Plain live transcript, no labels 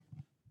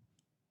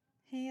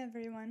Hey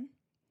everyone,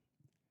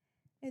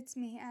 it's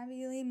me,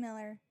 Abby Lee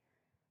Miller,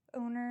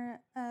 owner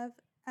of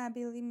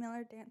Abby Lee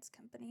Miller Dance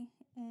Company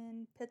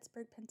in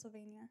Pittsburgh,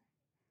 Pennsylvania.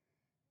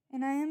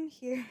 And I am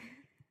here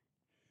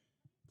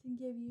to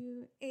give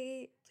you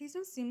please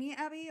don't sue me,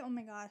 Abby, oh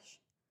my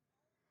gosh.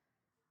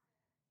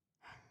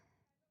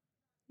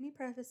 Let me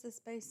preface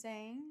this by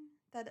saying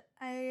that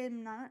I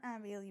am not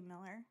Abby Lee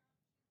Miller.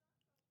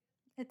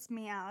 It's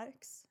me,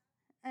 Alex.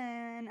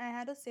 And I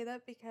had to say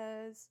that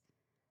because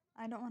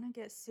I don't want to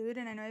get sued,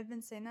 and I know I've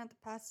been saying that the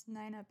past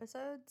 9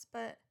 episodes,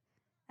 but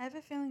I have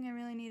a feeling I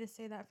really need to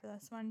say that for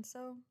this one,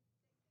 so,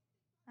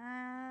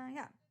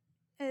 yeah.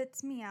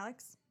 It's me,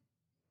 Alex,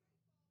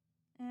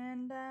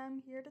 and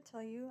I'm here to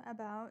tell you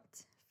about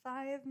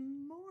 5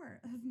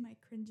 more of my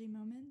cringy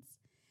moments,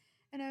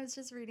 and I was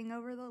just reading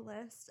over the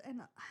list,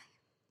 and I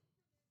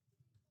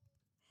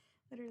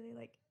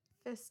literally,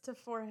 fist to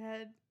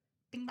forehead,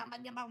 bing, bang,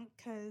 bang, bang,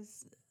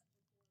 because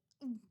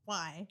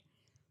why?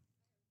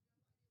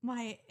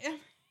 Why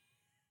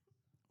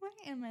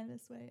am I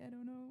this way? I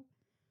don't know.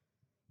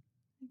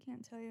 I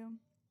can't tell you.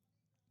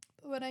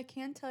 But what I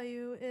can tell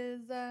you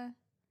is I'm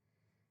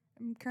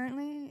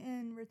currently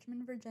in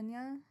Richmond,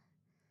 Virginia.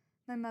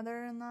 My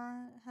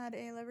mother-in-law had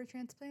a liver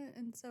transplant,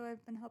 and so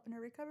I've been helping her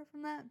recover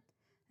from that.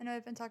 I know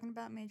I've been talking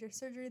about major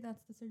surgery.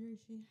 That's the surgery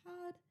she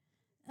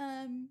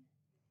had.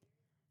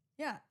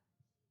 Yeah.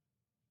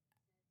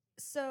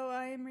 So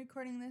I am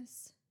recording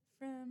this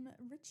from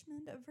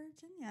Richmond,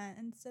 Virginia,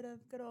 instead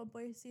of good old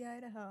Boise,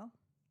 Idaho.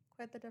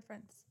 Quite the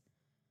difference.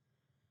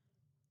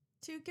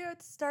 To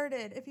get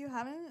started, if you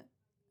haven't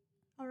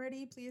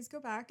already, please go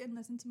back and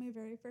listen to my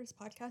very first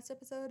podcast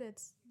episode.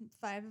 It's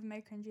 5 of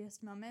my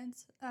cringiest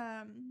moments.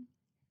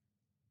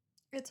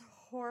 It's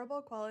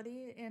horrible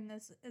quality, and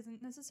this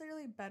isn't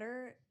necessarily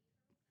better,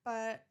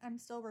 but I'm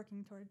still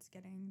working towards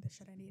getting the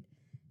shit I need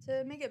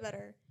to make it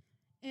better.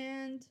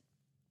 And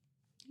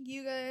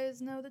you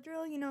guys know the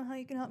drill. You know how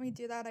you can help me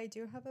do that. I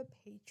do have a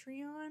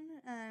Patreon.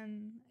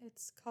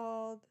 It's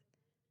called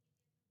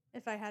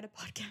If I Had a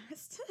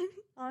Podcast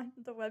on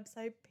the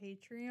website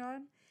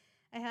Patreon.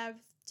 I have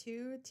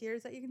 2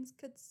 tiers that you can,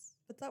 what's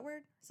that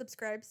word?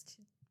 Subscribe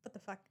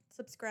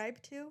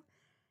to.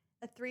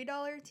 A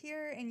 $3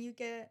 tier, and you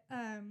get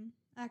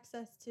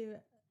access to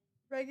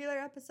regular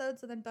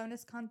episodes and then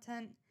bonus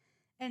content.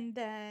 And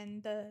then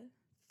the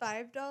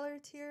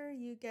 $5 tier,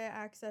 you get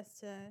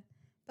access to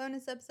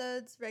bonus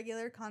episodes,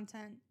 regular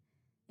content,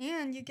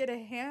 and you get a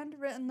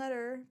handwritten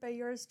letter by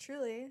yours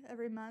truly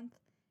every month.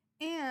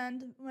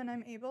 And when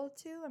I'm able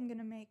to, I'm going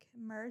to make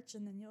merch,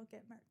 and then you'll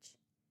get merch.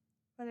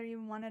 Whether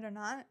you want it or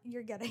not,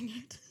 you're getting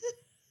it.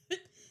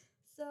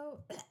 So,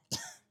 oh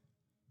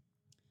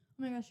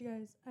my gosh, you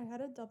guys, I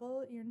had a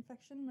double ear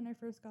infection when I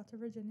first got to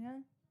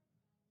Virginia.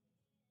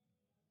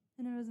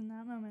 And it was in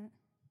that moment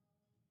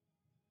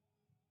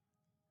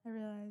I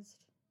realized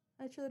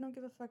I truly don't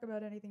give a fuck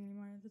about anything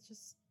anymore. Let's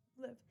just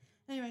live.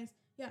 Anyways,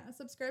 yeah,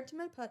 subscribe to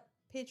my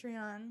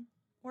Patreon,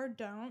 or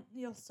don't.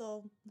 You'll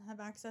still have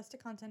access to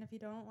content if you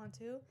don't want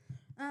to.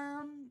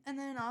 And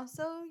then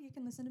also, you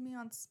can listen to me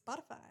on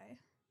Spotify.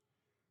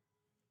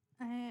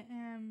 I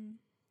am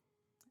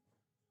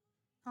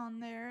on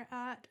there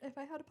at If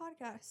I Had a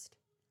Podcast.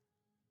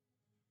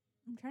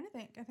 I'm trying to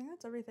think. I think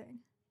that's everything.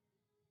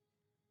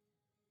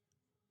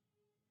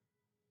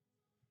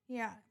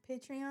 Yeah,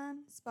 Patreon,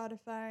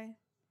 Spotify.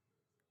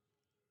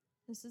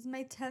 This is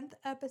my 10th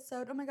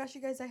episode. Oh my gosh,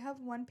 you guys, I have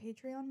 1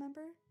 Patreon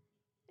member.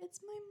 It's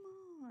my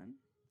mom.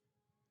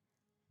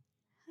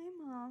 Hi,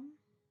 Mom.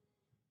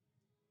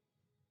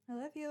 I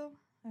love you.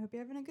 I hope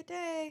you're having a good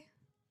day.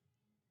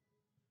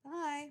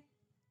 Bye.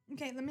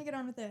 Okay, let me get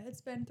on with it.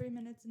 It's been 3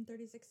 minutes and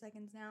 36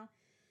 seconds now.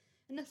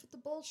 Enough with the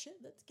bullshit.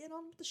 Let's get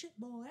on with the shit,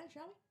 boy,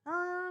 shall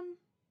we?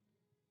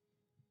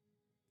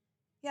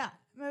 Yeah,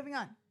 moving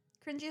on.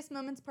 Cringiest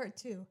Moments Part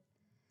 2.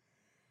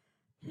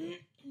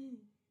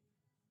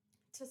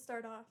 To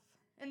start off.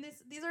 And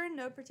these are in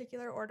no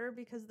particular order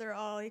because they're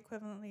all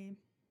equivalently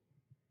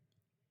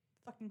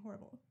fucking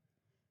horrible.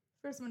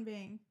 First one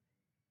being,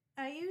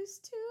 I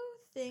used to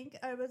think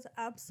I was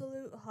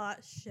absolute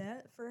hot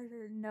shit for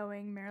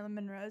knowing Marilyn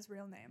Monroe's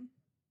real name.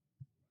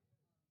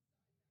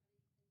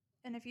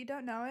 And if you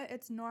don't know it,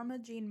 it's Norma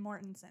Jean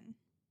Mortensen.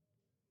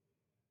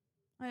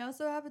 I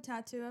also have a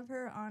tattoo of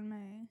her on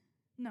my...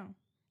 No,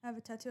 I have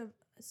a tattoo of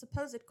a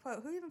supposed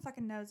quote. Who even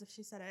fucking knows if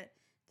she said it?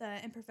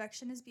 The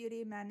imperfection is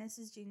beauty, madness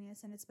is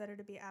genius, and it's better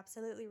to be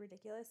absolutely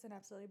ridiculous than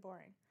absolutely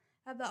boring.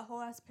 I have that whole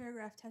ass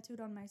paragraph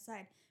tattooed on my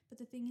side. But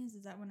the thing is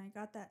that when I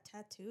got that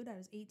tattooed, I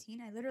was 18.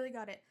 I literally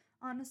got it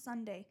on a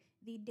Sunday,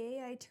 the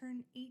day I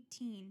turned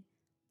 18.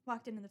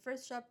 Walked into the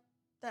first shop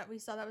that we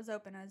saw that was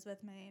open. I was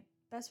with my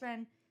best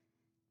friend,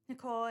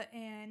 Nicole,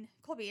 and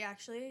Colby,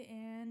 actually.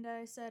 And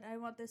I said, I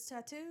want this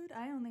tattooed.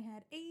 I only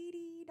had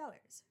 $80.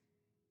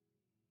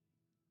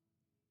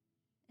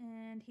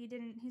 And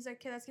he's like,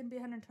 okay, that's going to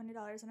be $120. And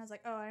I was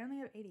like, oh, I only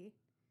have 80.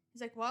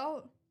 He's like,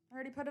 well, I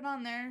already put it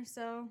on there,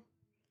 so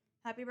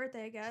happy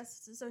birthday, I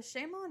guess. So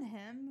shame on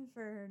him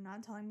for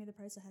not telling me the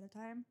price ahead of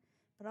time.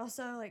 But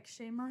also, like,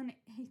 shame on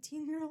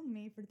 18-year-old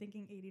me for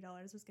thinking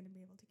 $80 was going to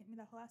be able to get me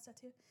that whole ass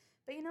tattoo.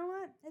 But you know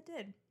what? It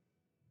did.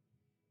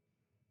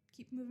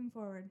 Keep moving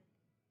forward.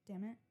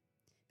 Damn it.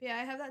 But yeah,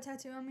 I have that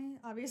tattoo on me,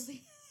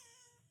 obviously.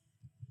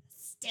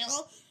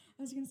 Still.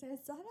 I was going to say I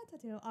still have that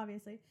tattoo,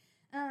 obviously.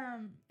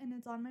 And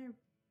it's on my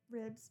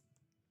ribs.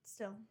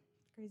 Still.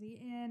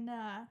 Crazy. And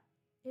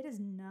it is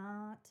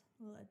not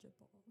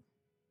legible.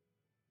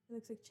 It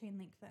looks like chain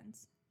link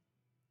fence.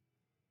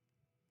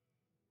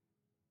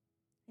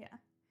 Yeah.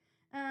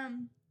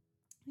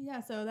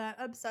 Yeah, so that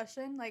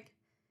obsession, like,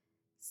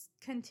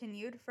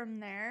 continued from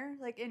there.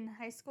 Like, in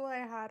high school, I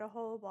had a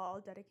whole wall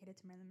dedicated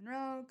to Marilyn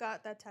Monroe,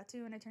 got that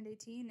tattoo when I turned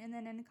 18, and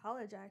then in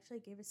college, I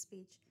actually gave a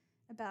speech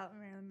about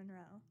Marilyn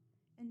Monroe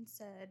and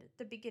said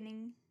the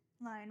beginning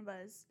line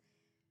was,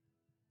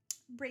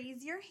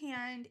 raise your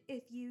hand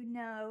if you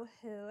know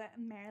who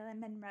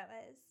Marilyn Monroe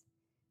is.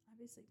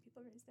 Obviously,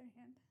 people raise their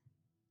hand.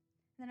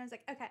 And then I was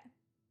like, okay,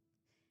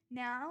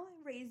 now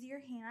raise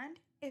your hand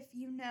if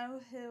you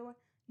know who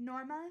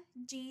Norma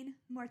Jean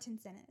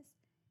Mortensen is.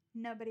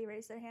 Nobody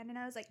raised their hand, and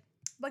I was like,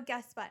 well,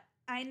 guess what?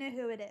 I know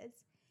who it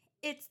is.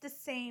 It's the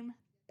same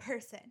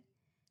person.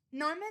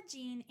 Norma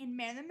Jean and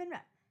Marilyn Monroe.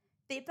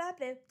 Beep, blah,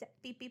 beep,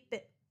 beep, beep,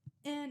 beep.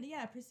 And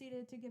yeah,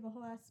 proceeded to give a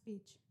whole ass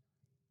speech.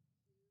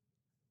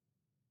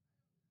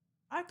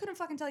 I couldn't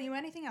fucking tell you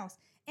anything else.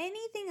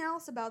 Anything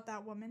else about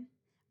that woman.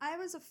 I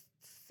was a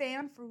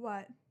fan for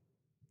what?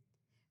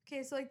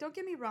 Okay, so, like, don't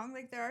get me wrong.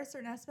 Like, there are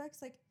certain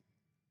aspects, like,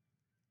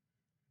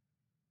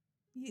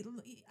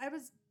 I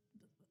was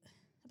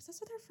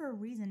obsessed with her for a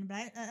reason,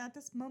 but at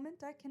this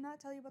moment, I cannot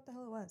tell you what the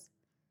hell it was.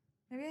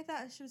 Maybe I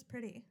thought she was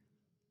pretty.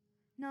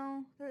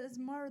 No, there is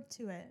more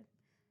to it.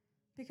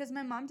 Because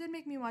my mom did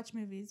make me watch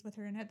movies with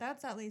her in it.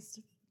 That's at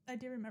least, I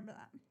do remember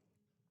that.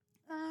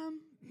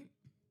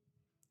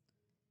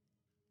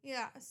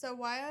 Yeah, so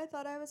why I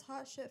thought I was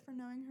hot shit for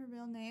knowing her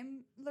real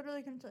name,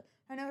 literally couldn't tell.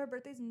 I know her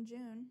birthday's in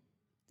June.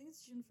 I think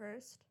it's June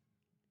 1st,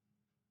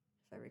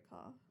 if I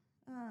recall.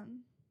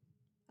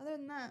 Other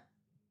than that,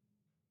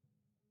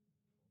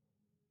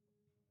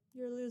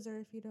 you're a loser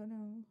if you don't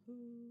know who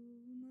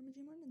Norma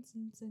Jean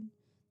Mortensen is.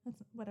 That's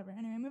whatever.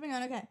 Anyway, moving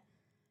on. Okay.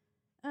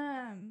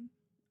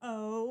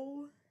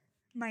 Oh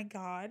my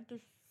God, the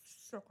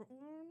second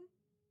one.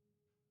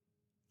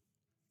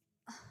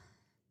 I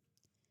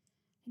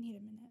need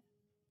a minute.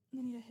 I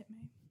need to hit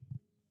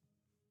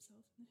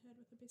myself in the head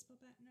with a baseball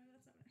bat. No,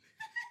 that's not what I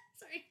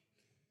Sorry.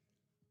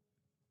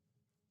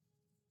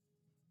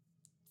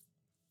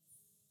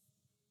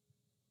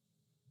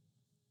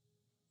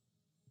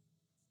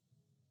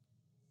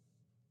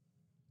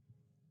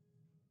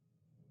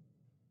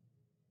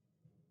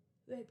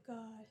 Vape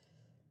God.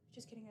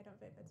 Just kidding, I don't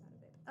vape. It's not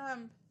a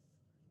vape.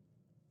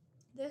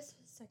 This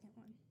second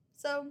one.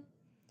 So,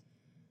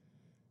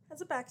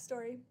 as a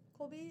backstory,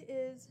 Colby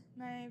is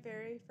my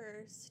very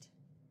first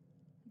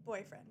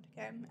boyfriend,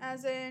 okay?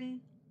 As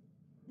in,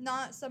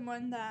 not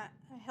someone that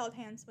I held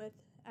hands with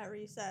at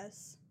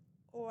recess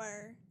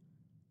or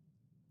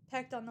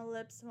pecked on the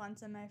lips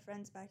once in my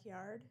friend's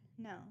backyard.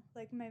 No,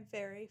 like my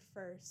very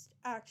first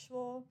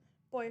actual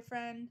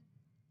boyfriend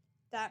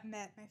that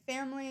met my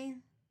family,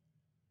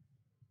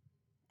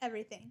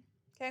 everything,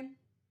 okay?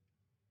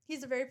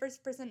 He's the very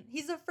first person,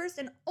 he's the first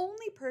and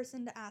only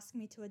person to ask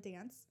me to a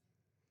dance.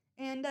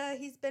 And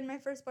he's been my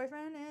first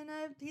boyfriend, and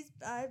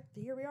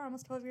here we are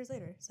almost 12 years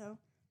later. So,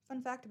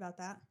 fun fact about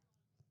that.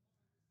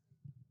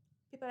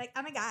 People are like,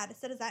 oh my God,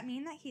 so does that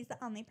mean that he's the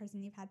only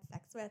person you've had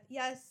sex with?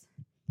 Yes.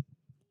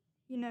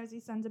 You nosy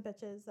sons of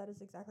bitches, that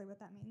is exactly what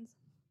that means.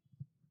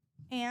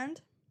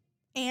 And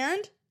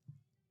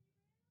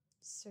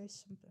say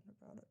something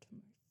about it to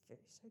my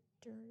face, I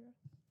dare you.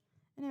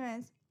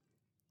 Anyways,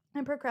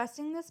 I'm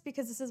procrastinating this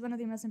because this is one of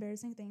the most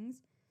embarrassing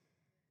things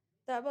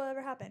that will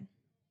ever happen.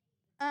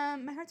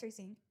 My heart's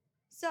racing.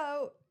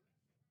 So,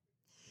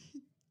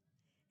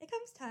 it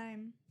comes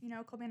time,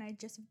 Colby and I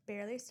just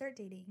barely start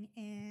dating,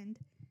 and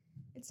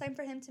it's time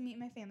for him to meet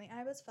my family.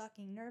 I was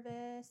fucking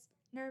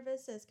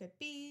nervous as could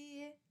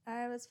be.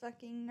 I was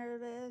fucking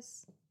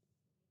nervous.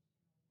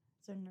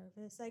 So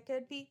nervous I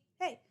could be.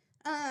 Hey,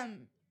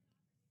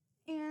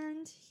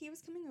 and he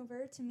was coming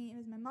over to meet. It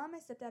was my mom, my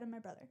stepdad, and my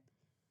brother.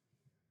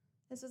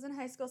 This was in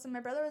high school, so my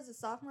brother was a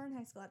sophomore in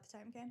high school at the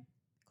time, okay?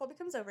 Colby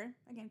comes over.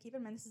 Again, keep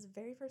in mind, this is the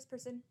very first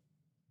person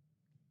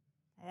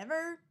I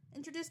ever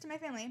introduced to my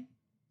family.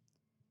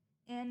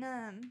 And,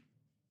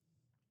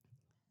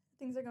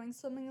 things are going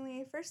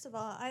swimmingly. First of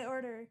all,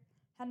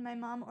 had my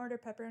mom order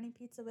pepperoni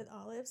pizza with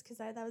olives because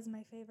that was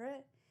my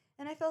favorite.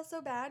 And I felt so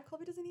bad.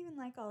 Colby doesn't even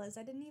like olives.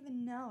 I didn't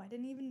even know. I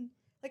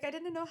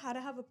didn't know how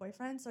to have a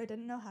boyfriend, so I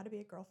didn't know how to be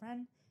a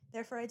girlfriend.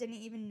 Therefore, I didn't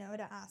even know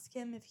to ask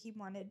him if he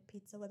wanted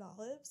pizza with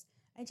olives.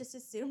 I just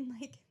assumed,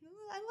 like,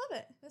 I love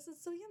it. This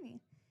is so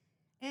yummy.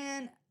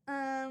 And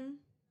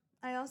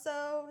I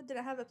also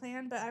didn't have it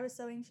planned, but I was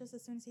so anxious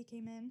as soon as he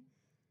came in.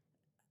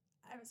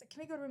 I was like,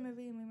 can we go to a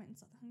movie? And we went and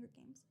saw The Hunger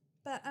Games.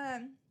 But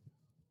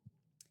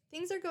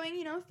things are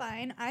going,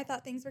 fine. I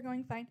thought things were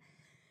going fine.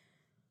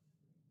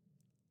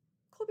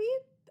 Colby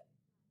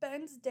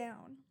bends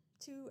down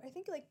to, I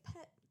think, like,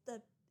 pet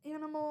the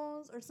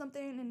animals or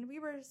something, and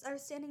I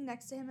was standing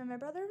next to him, and my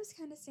brother was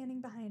kind of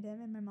standing behind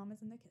him, and my mom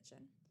was in the kitchen.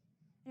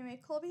 Anyway,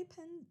 Colby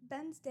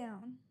bends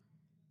down,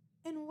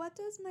 and what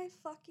does my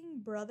fucking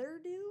brother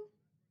do?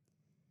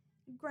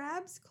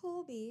 Grabs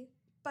Colby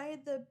by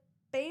the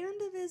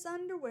band of his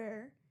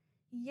underwear,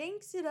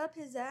 yanks it up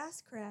his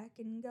ass crack,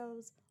 and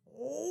goes,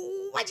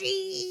 "Oh,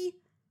 wedgie!"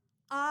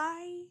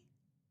 I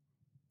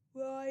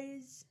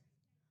was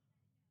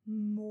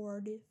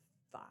mortified.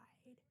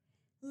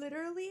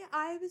 Literally,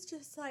 I was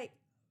just like,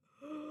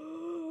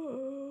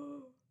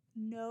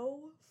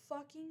 no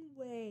fucking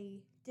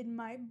way did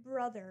my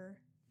brother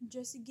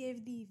just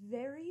give the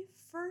very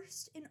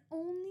first and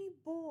only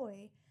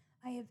boy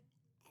I have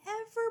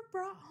ever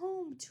brought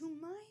home to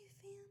my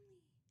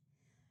family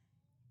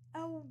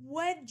a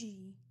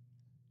wedgie.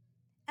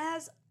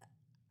 As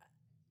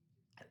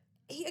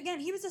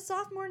he was a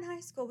sophomore in high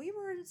school. We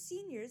were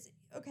seniors.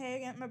 Okay,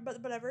 again,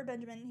 whatever,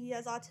 Benjamin, he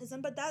has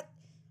autism, but that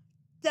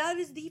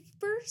is the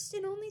first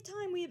and only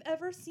time we have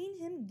ever seen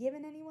him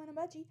giving anyone a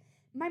wedgie.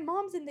 My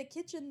mom's in the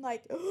kitchen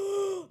like,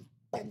 oh,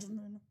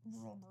 Benjamin,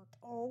 Robert,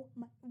 oh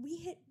my.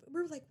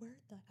 We're like, where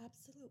the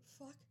absolute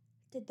fuck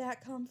did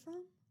that come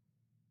from?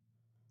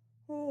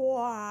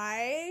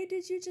 Why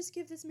did you just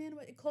give this man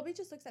what? Colby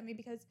just looks at me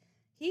because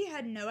he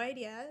had no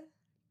idea,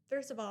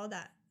 first of all,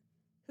 that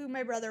who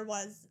my brother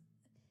was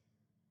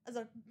as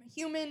a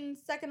human.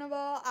 Second of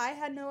all, I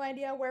had no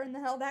idea where in the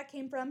hell that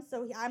came from,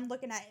 so I'm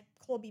looking at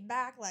Colby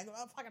back like,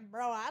 oh, fucking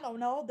bro, I don't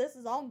know. This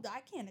is all,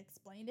 I can't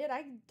explain it.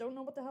 I don't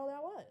know what the hell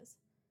that was.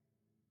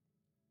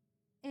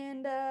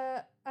 And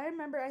I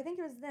remember, I think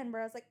it was then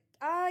where I was like,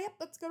 yep,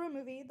 let's go to a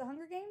movie. The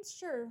Hunger Games?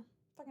 Sure.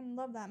 Fucking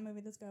love that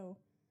movie. Let's go.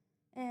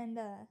 And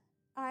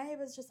I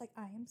was just like,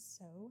 I am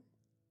so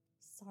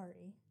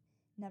sorry.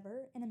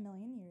 Never in a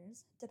million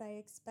years did I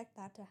expect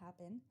that to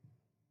happen.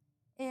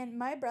 And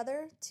my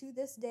brother, to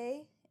this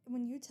day,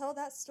 when you tell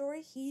that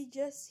story, he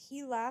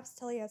laughs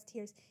till he has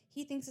tears.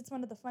 He thinks it's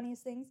one of the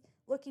funniest things.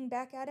 Looking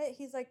back at it,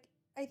 he's like,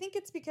 I think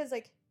it's because,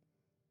 like,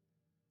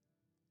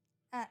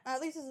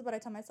 at least this is what I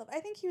tell myself. I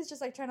think he was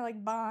just, like, trying to,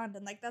 like, bond,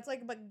 and, like, that's,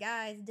 like, what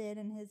guys did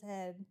in his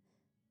head.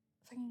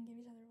 Fucking give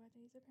each other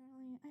wedgies,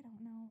 apparently. I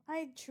don't know.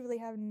 I truly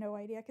have no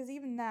idea, because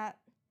even that,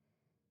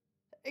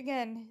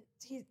 again,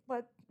 he's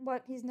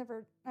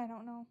never, I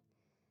don't know.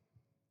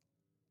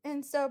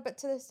 And so, but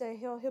to this day,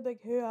 he'll be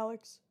like, hey,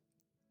 Alex,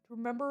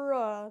 remember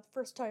the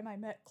first time I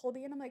met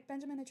Colby? And I'm like,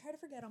 Benjamin, I try to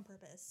forget on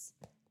purpose.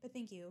 But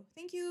thank you.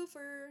 Thank you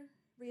for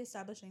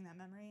reestablishing that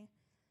memory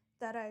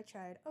that I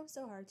tried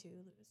so hard to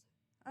lose.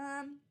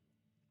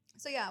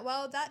 So yeah,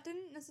 while that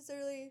didn't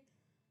necessarily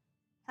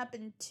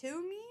happen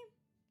to me,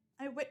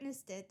 I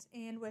witnessed it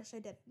and wish I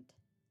didn't.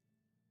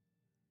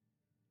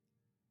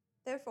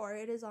 Therefore,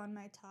 it is on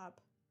my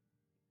top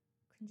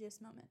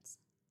cringiest moments.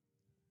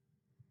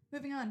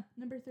 Moving on,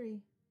 number 3.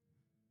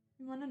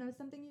 You want to know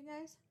something, you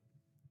guys?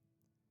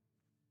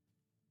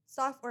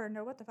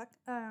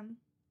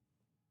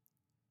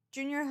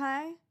 Junior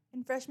high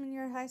and freshman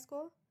year of high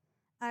school,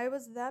 I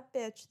was that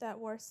bitch that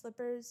wore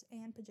slippers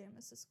and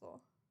pajamas to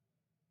school.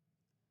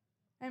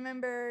 I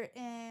remember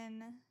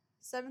in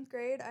 7th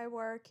grade, I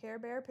wore Care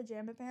Bear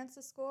pajama pants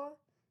to school,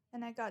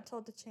 and I got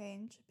told to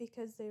change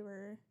because they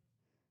were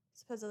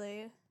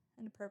supposedly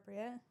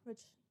inappropriate,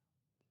 which,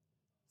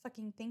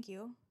 fucking thank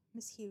you.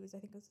 Miss Hughes, I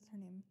think was her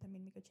name, that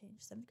made me go change.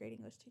 7th grade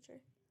English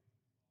teacher.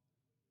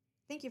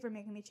 Thank you for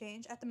making me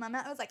change. At the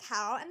moment, I was like,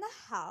 how in the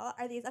hell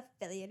are these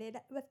affiliated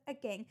with a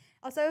gang?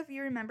 Also, if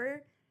you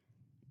remember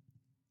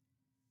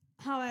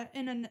how I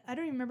don't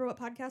even remember what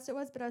podcast it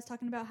was, but I was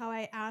talking about how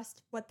I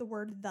asked what the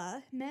word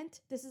the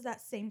meant. This is that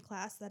same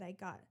class that I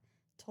got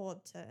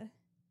told to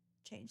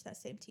change, that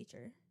same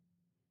teacher.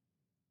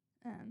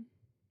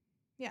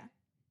 Yeah.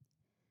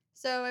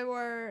 So that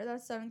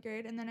was 7th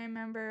grade, and then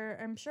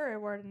I'm sure I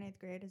wore it in 8th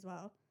grade as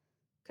well.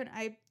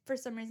 For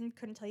some reason,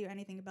 couldn't tell you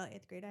anything about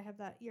 8th grade. I have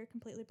that year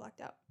completely blocked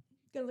out.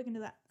 Gotta look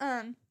into that.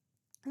 And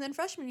then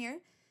freshman year,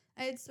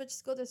 I had switched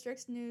school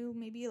districts, knew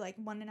maybe like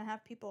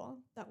 1.5 people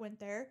that went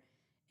there,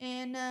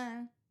 and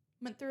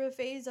went through a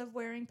phase of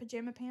wearing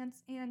pajama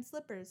pants and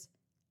slippers.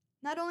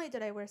 Not only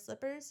did I wear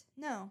slippers,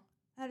 no,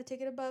 I had to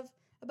take it above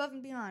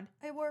and beyond.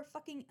 I wore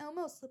fucking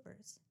Elmo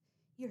slippers.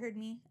 You heard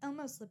me,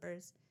 Elmo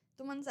slippers.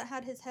 The ones that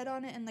had his head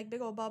on it and like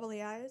big old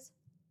bobbly eyes.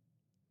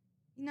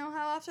 You know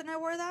how often I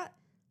wore that?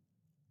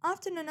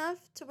 Often enough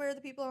to where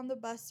the people on the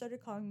bus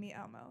started calling me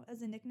Elmo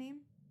as a nickname.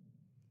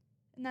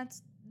 And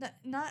that's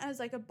not as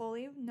like a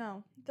bully,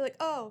 no. They're like,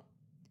 oh,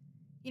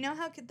 you know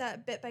how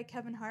that bit by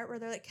Kevin Hart where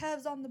they're like,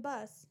 Kev's on the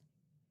bus?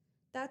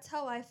 That's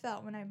how I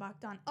felt when I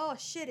walked on. Oh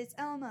shit, it's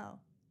Elmo.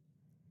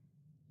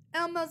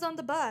 Elmo's on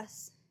the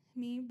bus.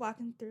 Me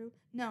walking through.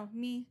 No,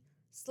 me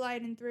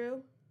sliding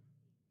through.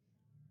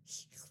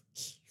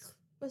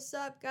 What's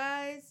up,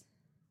 guys?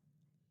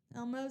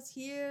 Elmo's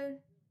here.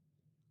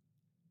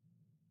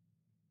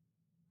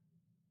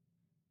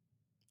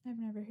 I've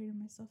never hated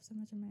myself so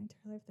much in my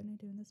entire life than I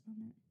do in this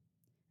moment.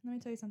 Let me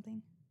tell you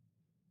something.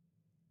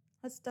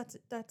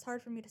 That's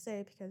hard for me to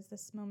say because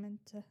this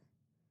moment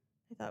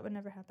I thought would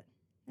never happen.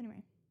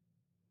 Anyway.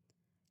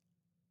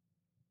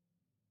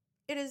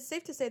 It is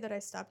safe to say that I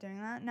stopped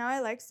doing that. Now I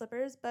like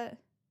slippers, but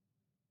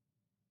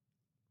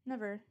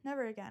never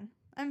again.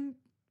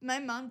 My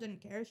mom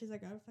didn't care. She's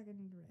like, oh, fucking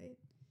right.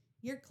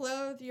 You're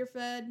clothed, you're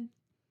fed.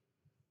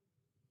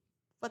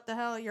 What the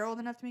hell? You're old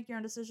enough to make your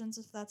own decisions.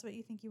 If that's what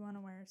you think you want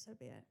to wear, so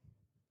be it.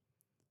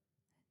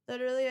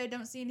 Literally, I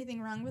don't see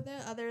anything wrong with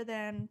it other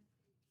than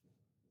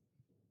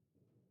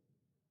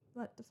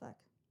what the fuck,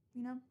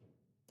 you know?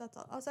 That's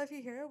all. Also, if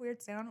you hear a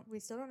weird sound, we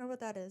still don't know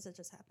what that is. It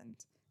just happened.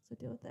 So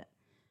deal with it.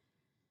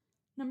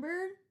 Number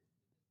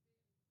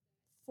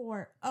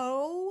 4.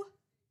 Oh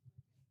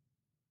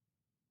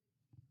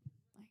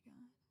my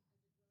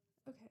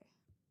god. Okay.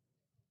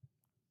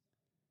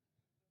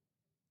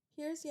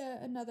 Here's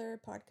yet another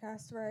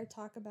podcast where I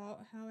talk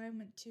about how I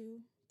went to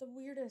the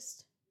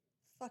weirdest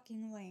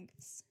fucking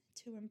lengths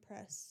to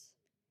impress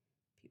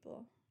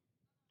people.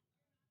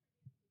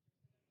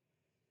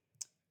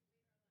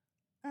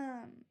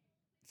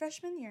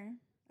 Freshman year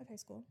of high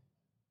school,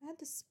 I had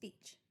this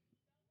speech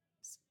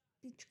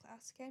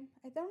class, okay?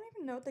 I don't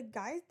even know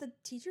the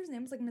teacher's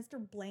name was like Mr.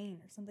 Blaine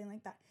or something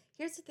like that.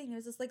 Here's the thing, it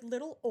was this like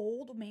little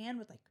old man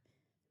with like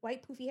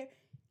white poofy hair.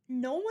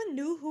 No one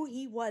knew who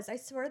he was. I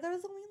swear there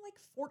was only like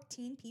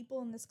 14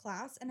 people in this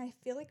class, and I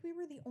feel like we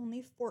were the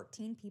only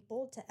 14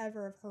 people to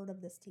ever have heard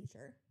of this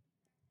teacher.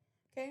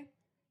 Okay?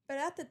 But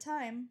at the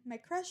time, my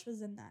crush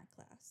was in that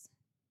class.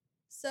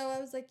 So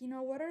I was like,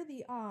 what are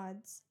the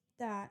odds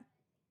that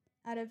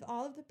out of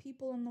all of the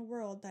people in the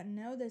world that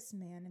know this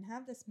man and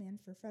have this man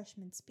for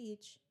freshman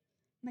speech,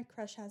 my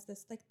crush has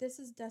this. Like, this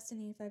is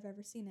destiny if I've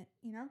ever seen it,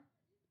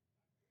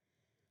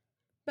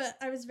 But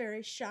I was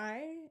very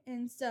shy,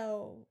 and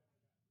so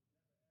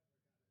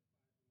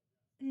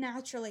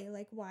naturally,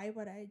 like, why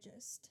would I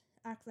just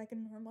act like a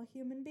normal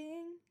human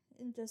being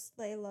and just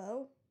lay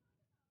low?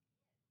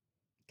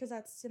 Because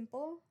that's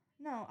simple.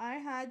 No, I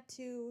had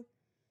to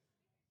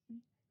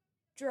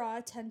draw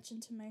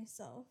attention to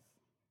myself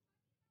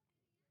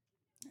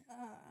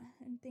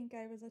and think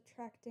I was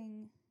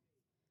attracting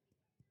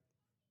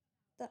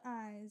the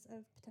eyes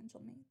of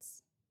potential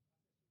mates.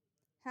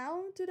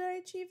 How did I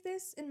achieve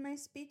this in my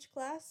speech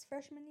class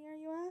freshman year,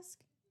 you ask?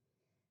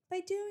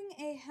 By doing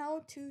a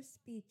how-to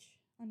speech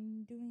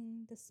on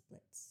doing the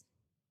splits.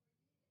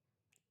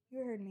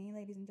 You heard me,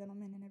 ladies and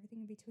gentlemen, and everything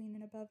in between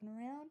and above and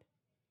around.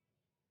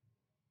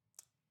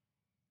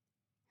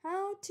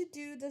 How to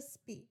do the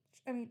speech.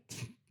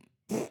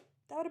 That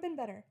would have been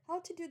better. How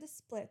to do the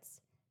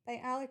splits by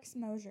Alex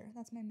Mosier.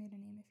 That's my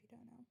maiden name if you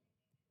don't know.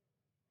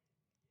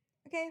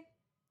 Okay,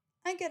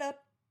 I get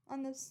up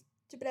on this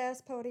stupid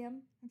ass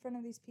podium in front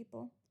of these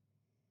people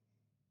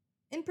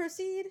and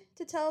proceed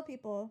to tell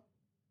people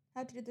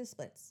how to do the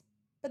splits.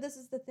 But this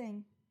is the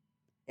thing.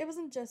 It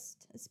wasn't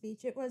just a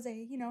speech. It was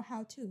a,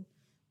 how to.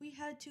 We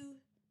had to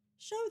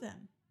show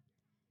them.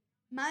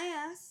 My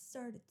ass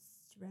started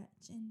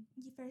stretching.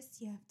 First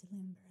you have to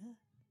limber up.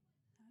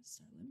 I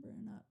start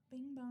limbering up.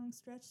 Bing bong,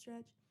 stretch.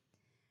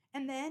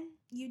 And then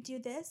you do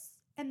this,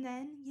 and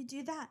then you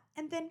do that.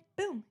 And then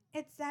boom,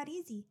 it's that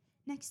easy.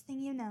 Next thing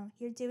you know,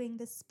 you're doing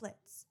the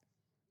splits.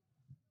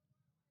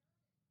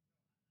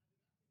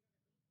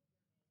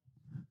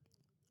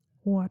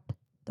 What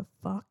the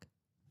fuck?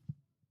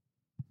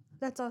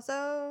 That's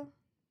also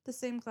the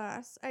same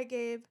class. I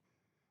gave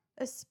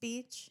a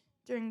speech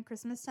during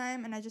Christmas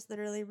time, and I just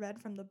literally read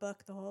from the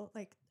book, the whole,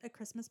 like, a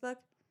Christmas book.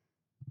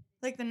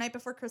 Like, the night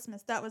before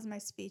Christmas, that was my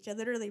speech. I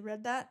literally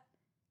read that.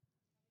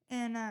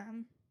 And,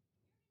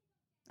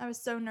 I was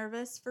so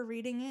nervous for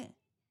reading it.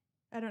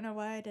 I don't know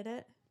why I did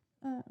it.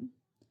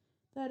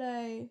 That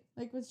I,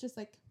 like, was just,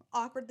 like,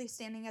 awkwardly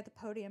standing at the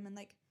podium and,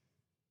 like,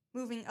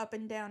 moving up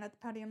and down at the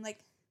podium,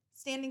 like,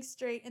 standing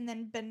straight and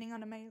then bending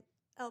onto my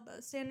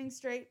elbows. Standing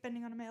straight,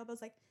 bending onto my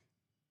elbows, like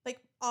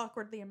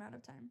awkwardly amount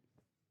of time.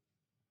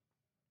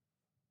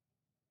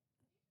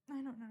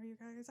 I don't know, you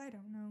guys. I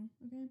don't know.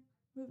 Okay?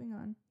 Moving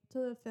on to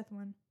the 5th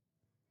one.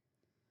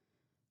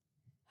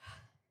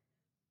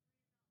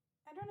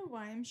 I don't know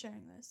why I'm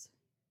sharing this.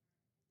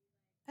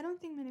 I don't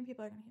think many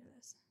people are going to hear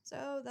this.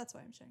 So that's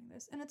why I'm sharing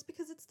this. And it's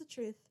because it's the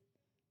truth.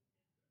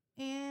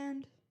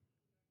 And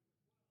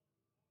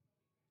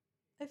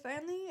I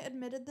finally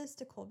admitted this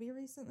to Colby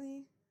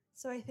recently.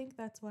 So I think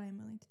that's why I'm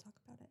willing to talk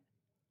about it.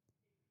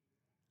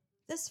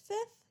 This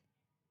 5th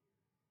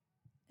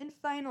and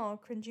final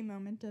cringy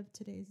moment of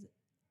today's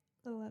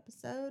little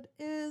episode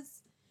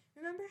is,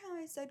 remember how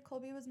I said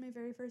Colby was my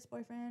very first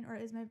boyfriend, or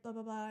is my blah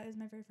blah blah is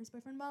my very first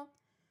boyfriend? Well,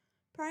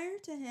 prior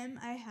to him,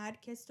 I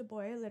had kissed a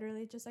boy,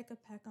 literally just like a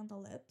peck on the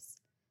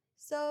lips.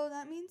 So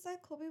that means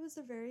that Colby was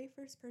the very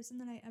first person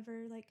that I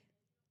ever, like,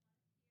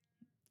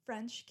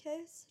 French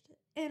kissed.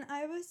 And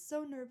I was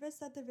so nervous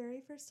that the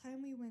very first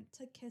time we went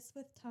to kiss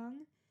with tongue,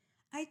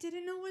 I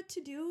didn't know what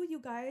to do, you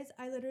guys.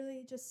 I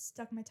literally just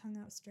stuck my tongue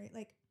out straight.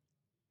 Like,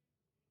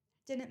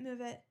 didn't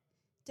move it,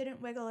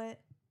 didn't wiggle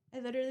it. I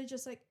literally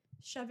just, like,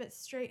 shoved it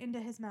straight into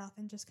his mouth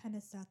and just kind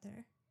of sat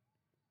there.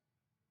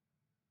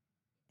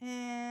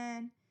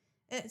 And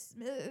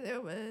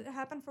it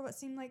happened for what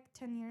seemed like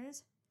 10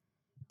 years.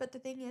 But the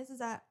thing is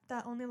that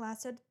only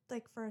lasted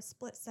like for a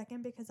split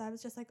second because I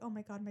was just like, oh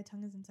my god, my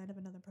tongue is inside of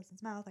another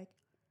person's mouth. Like,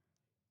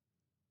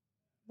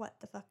 what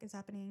the fuck is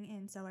happening?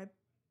 And so I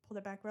pulled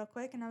it back real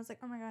quick and I was like,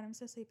 oh my god, I'm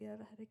so sleepy. I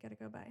have a headache. Gotta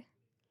go. Bye.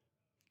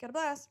 Got a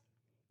blast.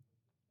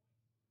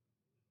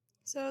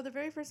 So the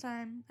very first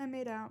time I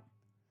made out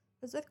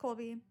was with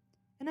Colby,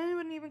 and I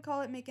wouldn't even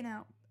call it making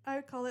out. I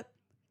would call it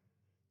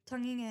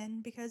tonguing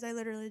in because I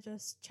literally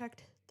just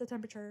checked the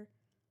temperature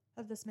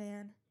of this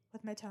man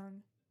with my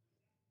tongue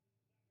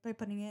by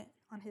putting it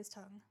on his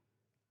tongue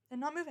and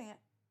not moving it.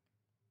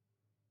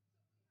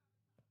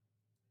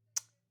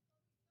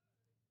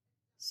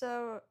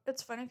 So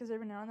it's funny because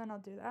every now and then I'll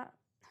do that.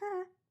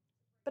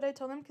 But I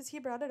told him because he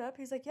brought it up.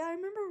 He's like, yeah, I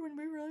remember when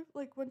we really,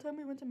 like, one time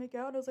we went to make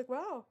out. I was like,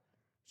 wow,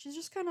 she's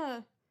just kind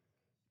of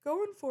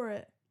going for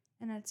it.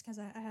 And it's because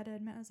I had to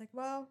admit, I was like,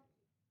 well,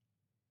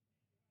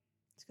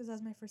 it's because that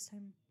was my first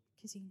time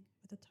kissing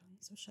with a tongue.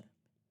 So shut up.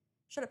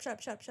 Shut up, shut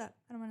up, shut up, shut up.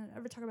 I don't want to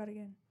ever talk about it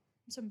again.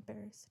 I'm so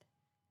embarrassed.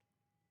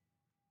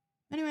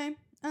 Anyway,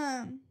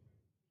 I'm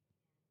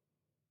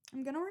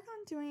going to work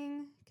on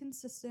doing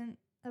consistent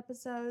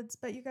episodes,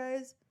 but you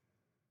guys,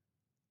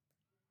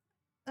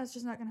 that's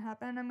just not going to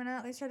happen. I'm going to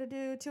at least try to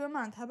do 2 a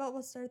month. How about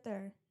we'll start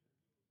there?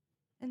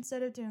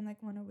 Instead of doing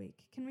like 1 a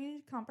week. Can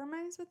we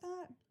compromise with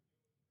that?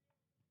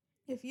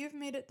 If you've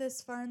made it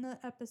this far in the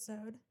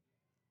episode,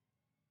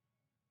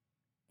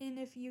 and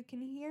if you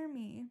can hear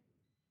me,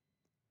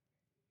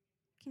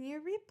 can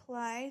you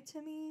reply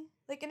to me?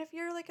 Like, and if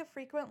you're like a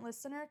frequent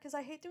listener, because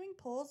I hate doing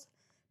polls,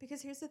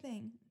 because here's the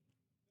thing.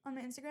 On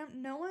my Instagram,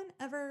 no one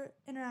ever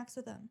interacts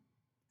with them.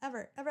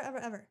 Ever, ever, ever,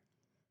 ever.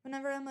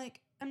 Whenever I'm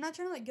like, I'm not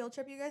trying to like guilt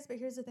trip you guys, but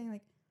here's the thing,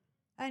 like,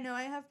 I know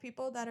I have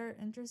people that are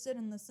interested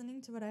in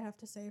listening to what I have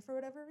to say for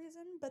whatever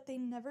reason, but they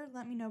never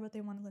let me know what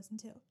they want to listen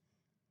to.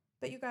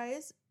 But you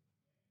guys,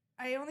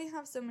 I only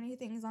have so many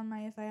things on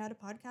my if I had a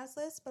podcast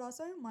list, but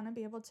also I want to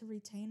be able to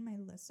retain my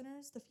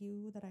listeners, the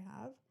few that I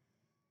have.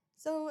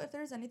 So if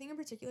there's anything in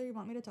particular you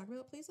want me to talk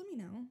about, please let me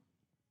know.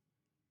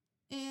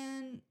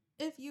 And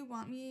if you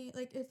want me,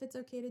 like, if it's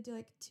okay to do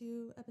like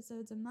 2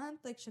 episodes a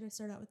month, like, should I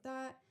start out with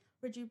that?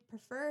 Would you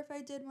prefer if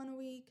I did 1 a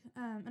week?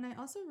 And I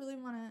also really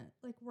want to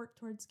like work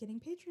towards getting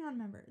Patreon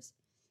members.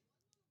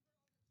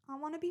 I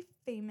want to be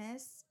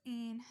famous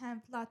and have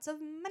lots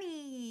of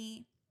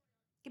money.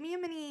 Give me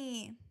your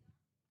money.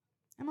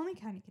 I'm only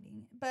kind of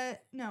kidding.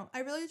 But no,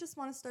 I really just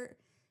want to start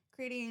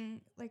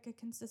creating like a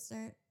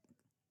consistent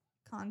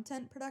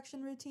content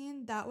production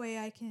routine. That way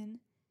I can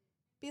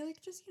be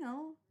like, just,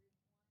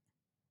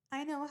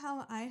 I know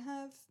how I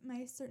have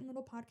my certain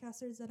little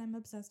podcasters that I'm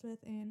obsessed with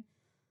and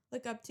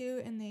look up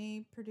to, and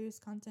they produce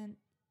content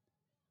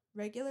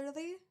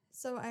regularly.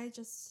 So I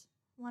just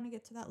want to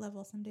get to that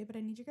level someday, but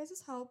I need you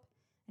guys' help.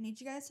 I need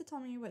you guys to tell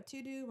me what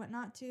to do, what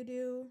not to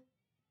do.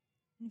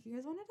 And if you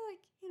guys wanted to,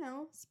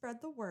 like,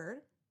 spread the word,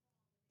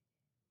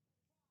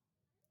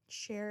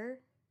 share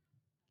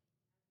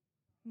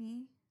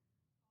me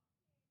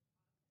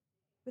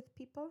with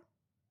people,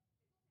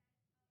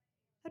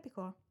 that'd be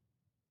cool.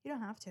 You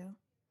don't have to.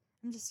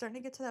 I'm just starting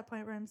to get to that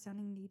point where I'm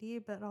sounding needy,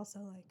 but also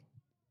like,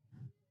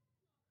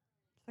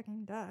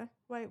 fucking duh.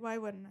 Why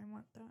wouldn't I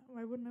want that?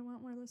 Why wouldn't I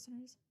want more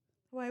listeners?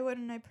 Why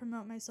wouldn't I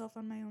promote myself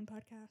on my own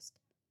podcast?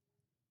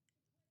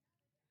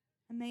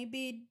 I may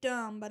be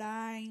dumb, but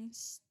I ain't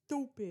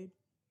stupid.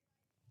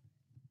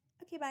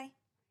 Okay, bye.